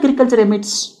 Indian agriculture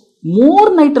emits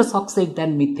more nitrous oxide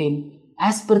than methane.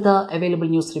 As per the available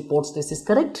news reports, this is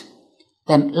correct.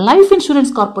 Then Life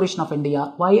Insurance Corporation of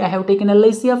India. Why I have taken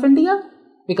LIC of India?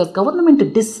 Because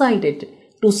government decided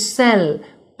to sell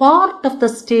part of the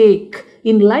stake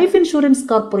in Life Insurance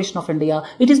Corporation of India.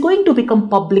 It is going to become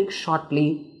public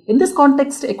shortly. In this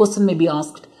context, a question may be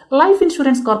asked. Life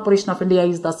Insurance Corporation of India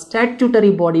is the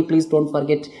statutory body, please don't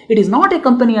forget. It is not a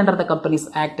company under the Companies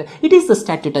Act. It is the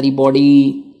statutory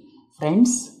body.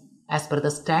 Friends, as per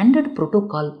the standard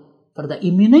protocol for the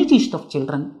immunization of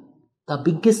children, the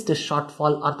biggest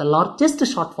shortfall or the largest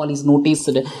shortfall is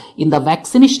noticed in the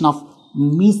vaccination of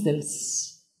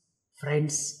measles.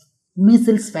 Friends,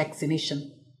 measles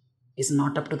vaccination is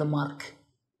not up to the mark.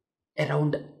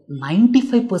 Around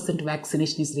 95%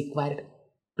 vaccination is required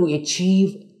to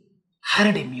achieve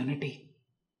herd immunity.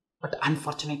 But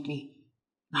unfortunately,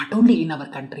 not only in our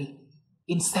country,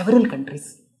 in several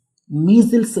countries,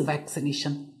 measles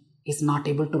vaccination is not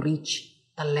able to reach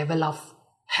the level of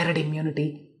herd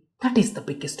immunity. That is the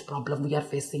biggest problem we are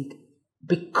facing.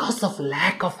 Because of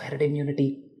lack of herd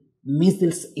immunity,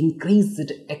 measles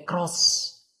increased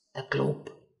across the globe.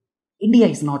 India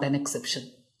is not an exception,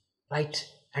 right?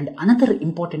 And another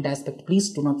important aspect,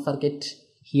 please do not forget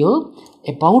here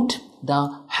about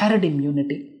the herd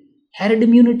immunity. Herd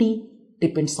immunity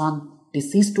depends on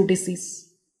disease to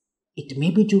disease. It may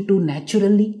be due to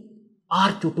naturally or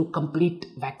due to complete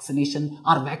vaccination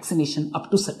or vaccination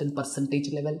up to certain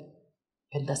percentage level.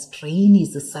 When the strain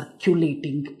is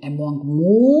circulating among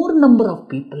more number of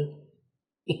people,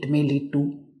 it may lead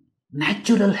to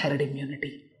natural herd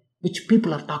immunity, which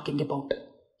people are talking about,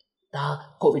 the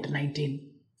COVID-19.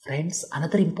 Friends,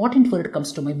 another important word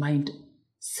comes to my mind,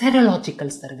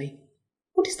 serological survey.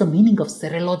 What is the meaning of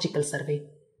serological survey?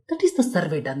 That is the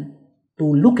survey done to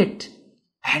look at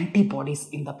antibodies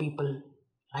in the people,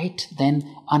 right? Then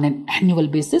on an annual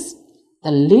basis,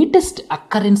 the latest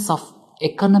occurrence of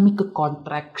economic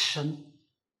contraction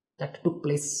that took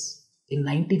place in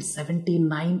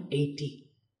 1979-80.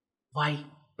 Why?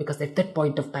 Because at that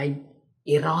point of time,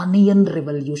 Iranian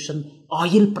revolution,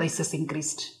 oil prices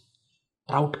increased,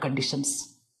 drought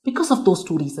conditions. Because of those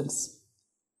two reasons,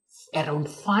 around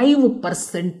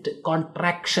 5%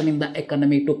 contraction in the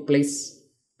economy took place.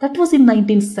 That was in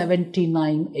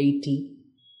 1979-80.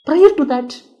 Prior to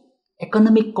that,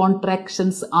 economic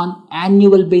contractions on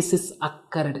annual basis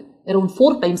occurred around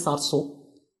 4 times or so.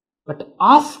 But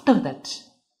after that,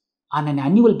 on an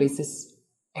annual basis,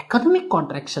 economic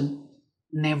contraction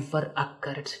never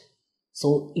occurred.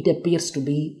 So it appears to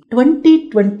be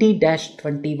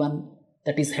 2020-21,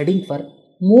 that is heading for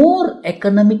more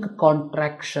economic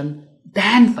contraction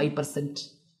than 5%.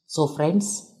 So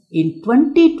friends, in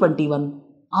 2021,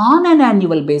 on an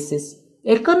annual basis,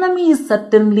 economy is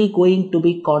certainly going to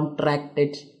be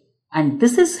contracted, and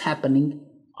this is happening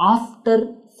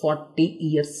after 40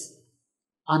 years.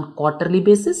 On quarterly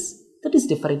basis, that is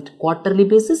different. Quarterly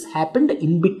basis happened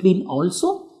in between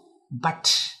also,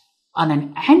 but on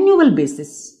an annual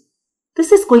basis,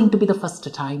 this is going to be the first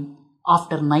time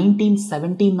after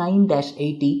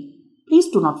 1979-80. Please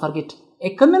do not forget,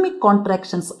 economic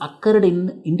contractions occurred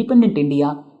in independent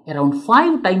India around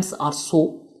 5 times or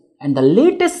so, and the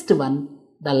latest one,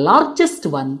 the largest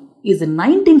one, is in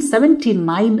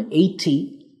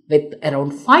 1979-80 with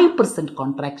around 5%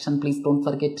 contraction. Please don't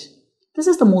forget. This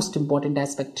is the most important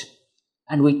aspect.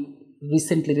 And we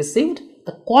recently received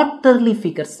the quarterly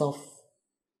figures of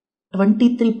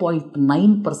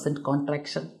 23.9%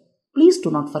 contraction. Please do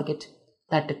not forget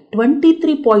that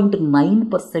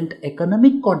 23.9%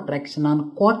 economic contraction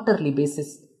on quarterly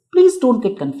basis. Please don't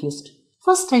get confused.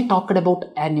 First I talked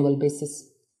about annual basis.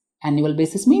 Annual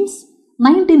basis means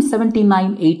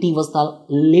 1979-80 was the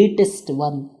latest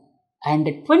one, and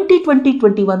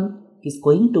 2020-21 is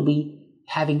going to be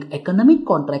having economic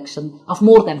contraction of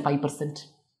more than 5%.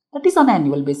 That is on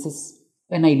annual basis.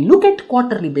 When I look at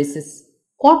quarterly basis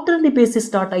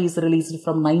data is released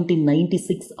from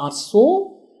 1996 or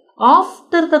so.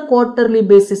 After the quarterly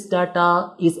basis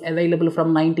data is available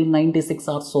from 1996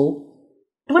 or so,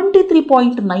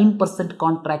 23.9%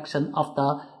 contraction of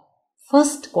the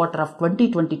first quarter of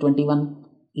 2020-21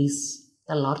 is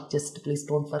the largest. Please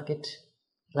don't forget.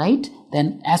 Right?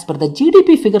 Then as per the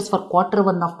GDP figures for quarter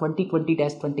 1 of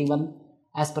 2020-21,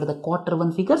 as per the quarter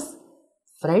 1 figures,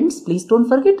 friends, please don't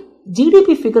forget,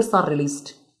 GDP figures are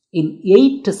released in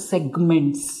 8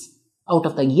 segments. Out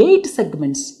of the 8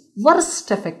 segments,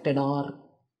 worst affected are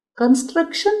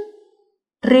construction,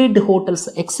 trade, hotels,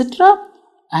 etc.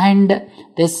 and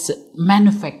this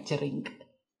manufacturing.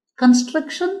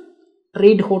 Construction,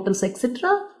 trade, hotels,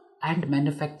 etc. and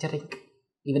manufacturing.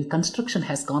 Even construction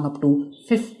has gone up to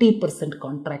 50%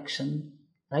 contraction.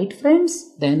 Right,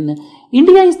 friends? Then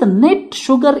India is the net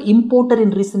sugar importer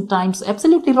in recent times.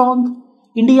 Absolutely wrong.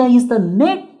 India is the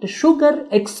net sugar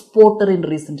exporter in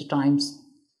recent times.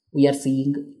 We are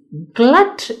seeing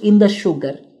glut in the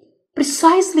sugar.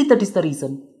 Precisely that is the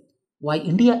reason why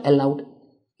India allowed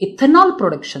ethanol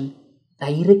production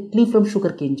directly from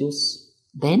sugarcane juice.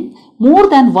 Then, more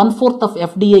than 1/4 of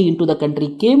FDI into the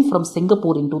country came from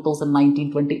Singapore in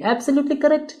 2019-20. Absolutely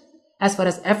correct. As far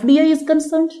as FDI is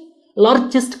concerned,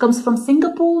 largest comes from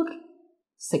Singapore,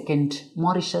 second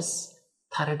Mauritius,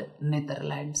 third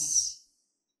Netherlands.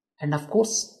 And of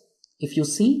course, if you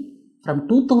see from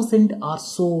 2000 or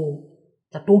so,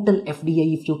 the total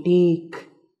FDI, if you take,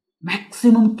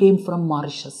 maximum came from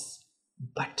Mauritius.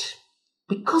 But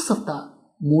because of the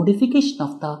modification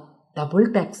of the double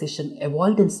taxation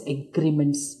avoidance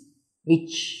agreements,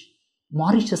 which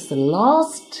Mauritius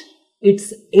lost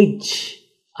its edge,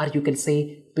 or you can say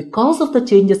because of the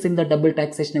changes in the double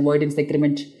taxation avoidance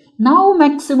agreement, now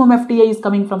maximum FDI is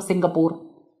coming from Singapore,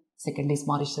 second is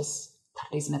Mauritius,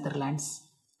 third is Netherlands.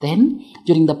 Then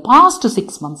during the past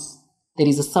 6 months, there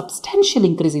is a substantial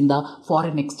increase in the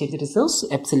foreign exchange reserves.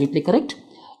 Absolutely correct.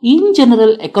 In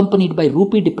general, accompanied by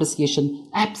rupee depreciation.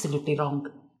 Absolutely wrong.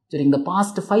 During the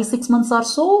past 5-6 months or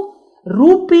so,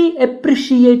 rupee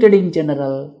appreciated in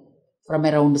general from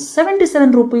around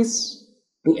 77 rupees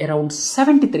to around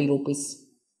 73 rupees.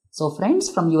 So friends,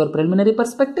 from your preliminary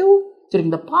perspective, during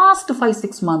the past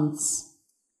 5-6 months,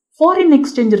 foreign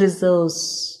exchange reserves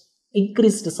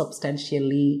increased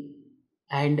substantially,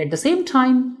 and at the same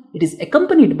time, it is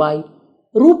accompanied by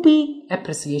rupee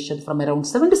appreciation from around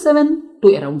 77 to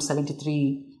around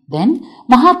 73. Then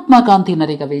Mahatma Gandhi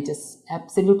Narega wages,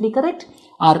 absolutely correct,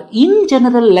 are in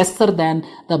general lesser than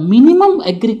the minimum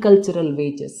agricultural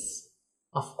wages.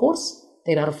 Of course,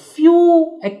 there are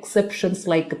few exceptions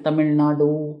like Tamil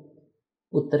Nadu,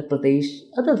 Uttar Pradesh.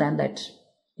 Other than that,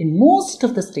 in most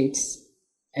of the states,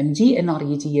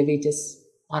 MGNREGA wages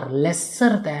are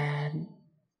lesser than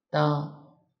the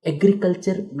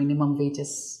agriculture minimum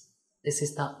wages. This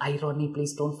is the irony,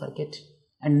 please don't forget.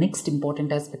 And next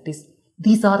important aspect is,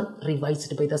 these are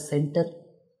revised by the center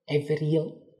every year.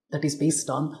 That is based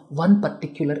on one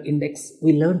particular index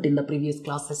we learnt in the previous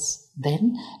classes.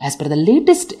 Then, as per the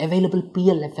latest available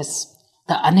PLFS,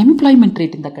 the unemployment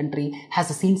rate in the country has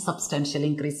seen substantial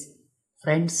increase.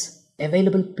 Friends,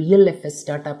 available PLFS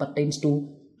data pertains to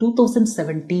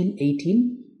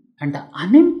 2017-18 and the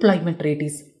unemployment rate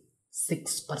is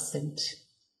 6%.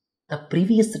 the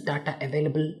previous data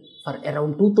available for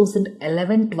around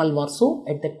 2011-12 or so.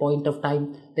 At that point of time,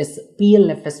 this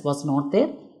PLFS was not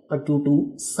there, but due to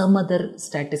some other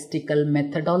statistical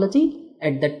methodology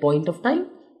at that point of time,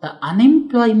 the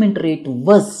unemployment rate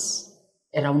was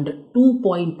around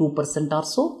 2.2% or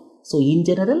so. So in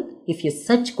general, if a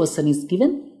such question is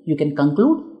given, you can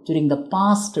conclude during the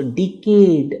past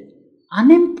decade,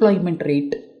 unemployment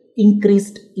rate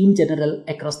increased in general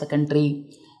across the country.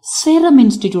 Serum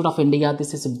Institute of India,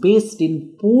 this is based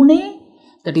in Pune,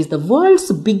 that is the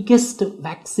world's biggest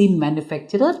vaccine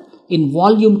manufacturer in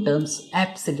volume terms,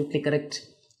 absolutely correct.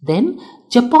 Then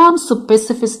Japan's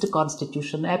pacifist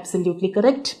constitution, absolutely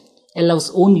correct,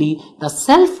 allows only the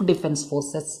self-defense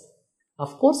forces.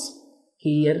 Of course,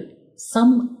 here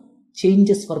some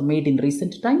changes were made in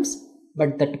recent times,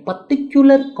 but that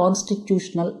particular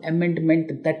constitutional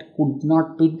amendment that could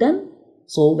not be done.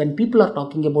 So when people are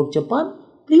talking about Japan,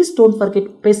 please don't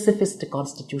forget pacifist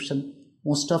constitution.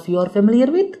 Most of you are familiar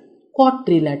with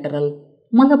quadrilateral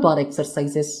Malabar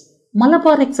exercises.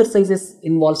 Malabar exercises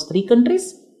involves 3 countries,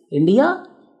 India,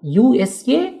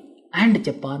 USA and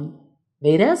Japan.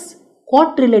 Whereas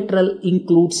quadrilateral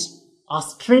includes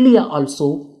Australia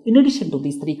also in addition to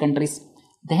these 3 countries.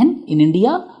 Then in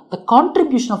India, the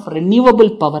contribution of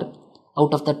renewable power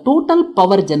out of the total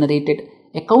power generated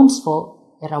accounts for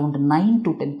around 9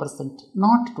 to 10%,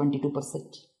 not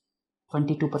 22%.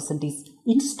 22% is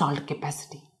installed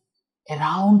capacity.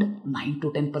 Around 9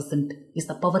 to 10% is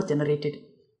the power generated.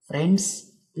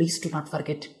 Friends, please do not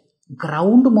forget,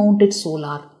 ground mounted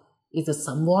solar is a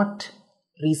somewhat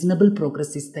reasonable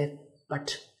progress is there,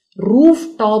 but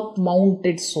rooftop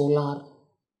mounted solar,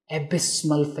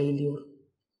 abysmal failure.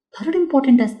 Third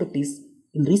important aspect is,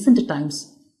 in recent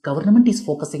times, government is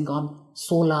focusing on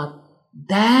solar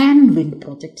than wind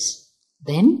projects.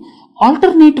 Then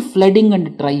alternate flooding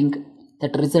and drying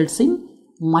that results in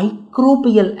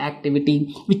microbial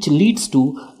activity, which leads to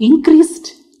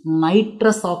increased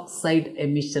nitrous oxide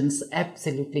emissions,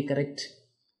 absolutely correct.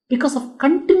 Because of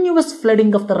continuous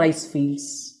flooding of the rice fields,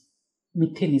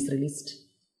 methane is released.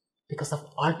 Because of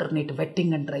alternate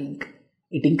wetting and drying,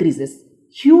 it increases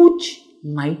huge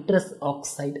nitrous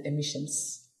oxide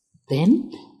emissions.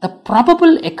 Then the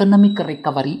probable economic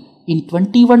recovery in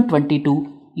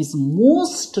 21-22 is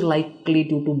most likely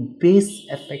due to base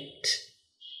effect.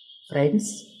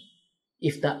 Friends,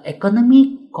 if the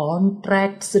economy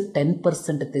contracts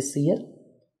 10% this year,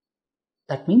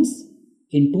 that means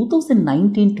in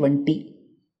 2019-20,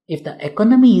 if the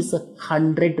economy is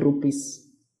 100 rupees,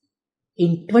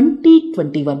 in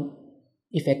 2021,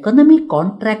 if economy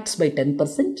contracts by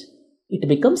 10%, it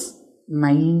becomes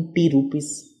 90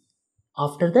 rupees.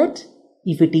 After that,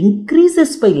 if it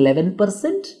increases by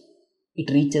 11%,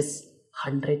 it reaches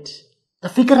 100. The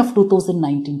figure of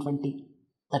 2019-20.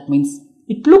 That means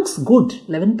it looks good,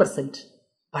 11%,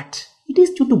 but it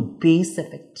is due to base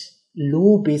effect,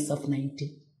 low base of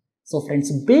 90. So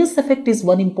friends, base effect is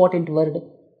one important word,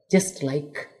 just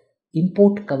like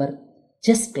import cover,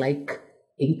 just like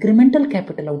incremental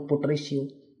capital output ratio,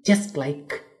 just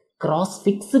like cross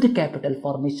fixed capital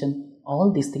formation.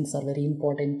 All these things are very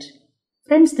important.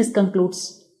 Friends, this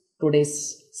concludes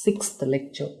today's 6th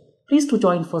lecture. Please do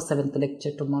join for 7th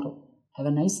lecture tomorrow. Have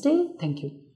a nice day. Thank you.